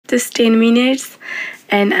just 10 minutes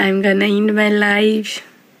and I'm gonna end my live.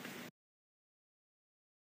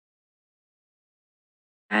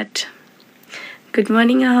 Good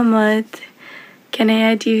morning, Ahmad. Can I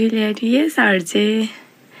add you here? Yes, RJ.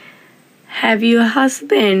 Have you a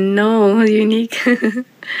husband? No, unique.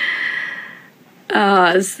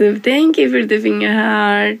 Awesome. Thank you for the finger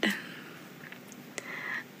heart.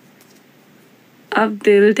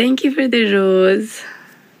 Abdul, thank you for the rose.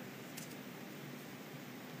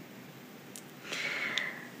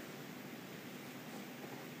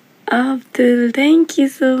 Abdul, thank you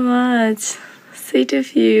so much. Sweet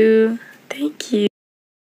of you. Thank you.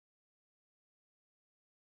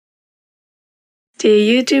 To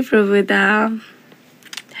you too, Prabhuda.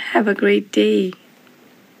 Have a great day.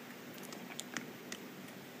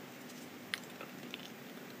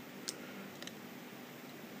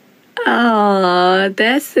 Oh,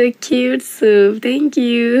 that's so cute, Soup. Thank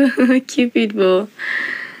you. Cupid bow.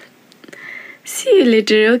 See you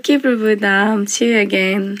later. Okay, Prabhuda. See you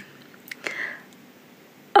again.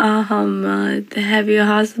 Ahmad, have your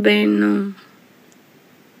husband? No.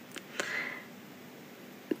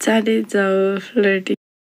 Chade jao flirty.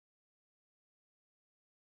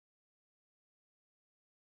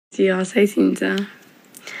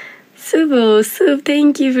 Soup,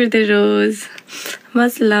 thank you for the rose.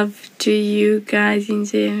 Much love to you guys in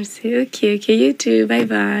JMC. Okay, you too. Bye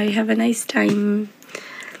bye. Have a nice time.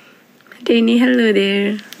 Denny, hello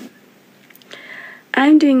there.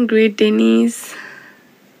 I'm doing great, Dennis.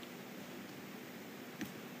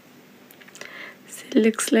 She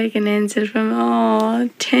looks like an angel from. Oh,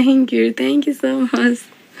 thank you so much.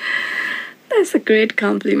 That's a great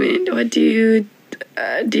compliment. What do you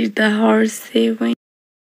did the horse say when?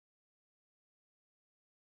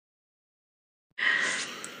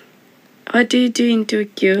 What do you do in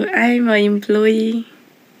Tokyo? I'm an employee.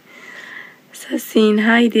 Sasin,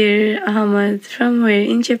 hi there. Ahmad, from where?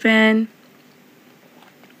 In Japan.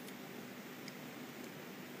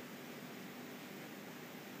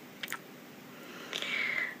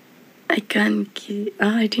 I can't get,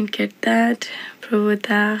 I didn't get that.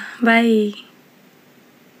 Prabhuda, bye.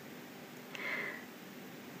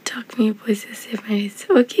 Talk me possessive marriage.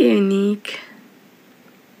 Okay, unique.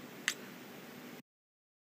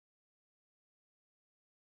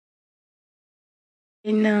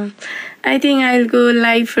 No, I think I'll go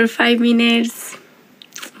live for 5 minutes.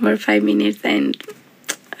 More 5 minutes, and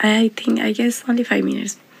I guess only 5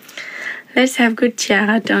 minutes. Let's have good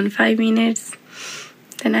chat on 5 minutes.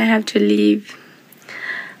 Then I have to leave.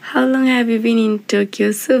 How long have you been in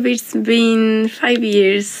Tokyo? So it's been 5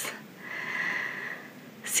 years.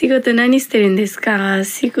 仕事何してるんですか？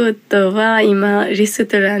仕事は今レス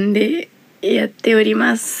トランでやっており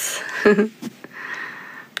ます。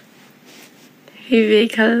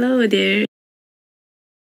Vivek, hello there.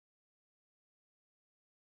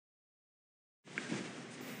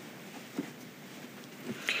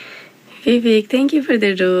 Vivek, thank you for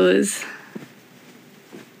the rose.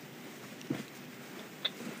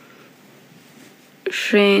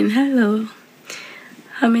 Friend, hello.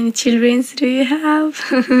 How many children do you have?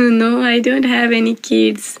 No, I don't have any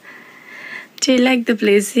kids. Do you like the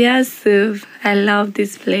place? Yes, I love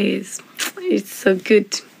this place. It's so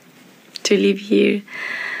good to live here.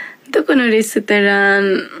 どこのレストラ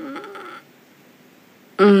ン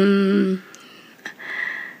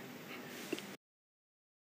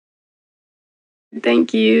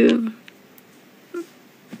Thank you.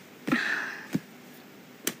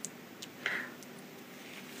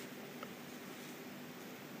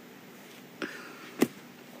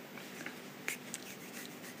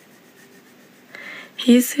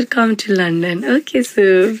 You should come to London. Okay,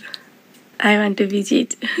 so I want to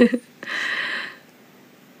visit.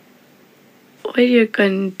 Where your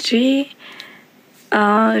country?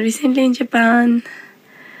 Recently in Japan.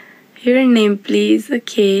 Your name, please.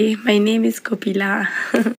 Okay, my name is Kopila.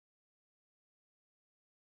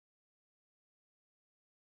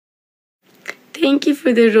 Thank you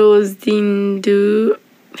for the rose, Dindu.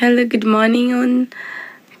 Hello, good morning on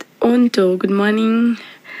Onto. Good morning.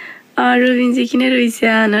 Robinji, किन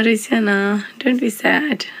नरोइस न. Don't be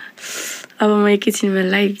sad. अब म एकैछिनमा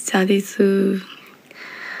live जाँदैछु.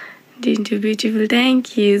 Dindu, beautiful.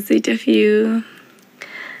 Thank you, sweet of you.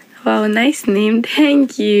 Wow, nice name.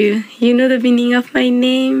 Thank you. You know the meaning of my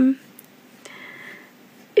name?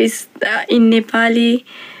 Is in Nepali,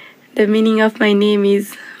 the meaning of my name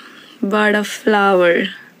is bird of flower.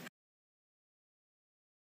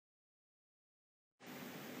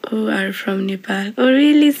 Oh, are from Nepal. Oh,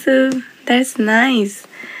 really? So that's nice.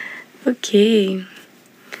 Okay.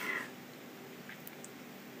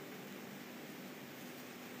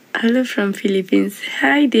 Hello from Philippines.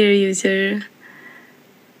 Hi dear user.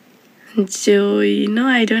 Joy. No,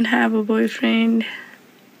 I don't have a boyfriend.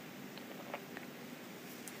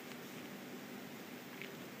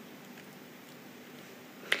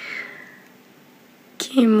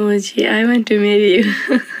 Kimoji, I want to marry you.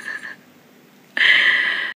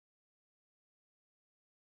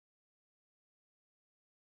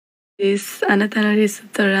 です。あなたのレス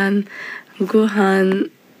トランご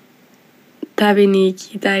飯食べに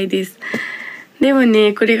行きたいです。でも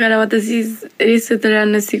ね、これから私レストラ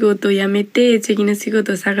ンの仕事を辞めて次の仕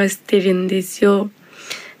事を探してるんですよ。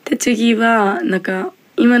で次はなんか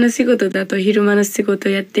今の仕事だと昼間の仕事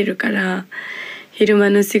やってるから昼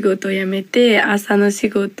間の仕事を辞めて朝の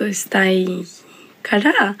仕事したいか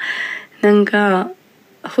らなんか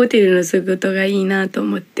ホテルの仕事がいいなと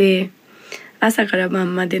思って朝から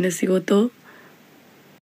晩までの仕事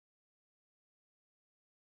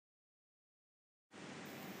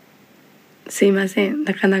すいません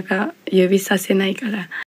なかなか指させないから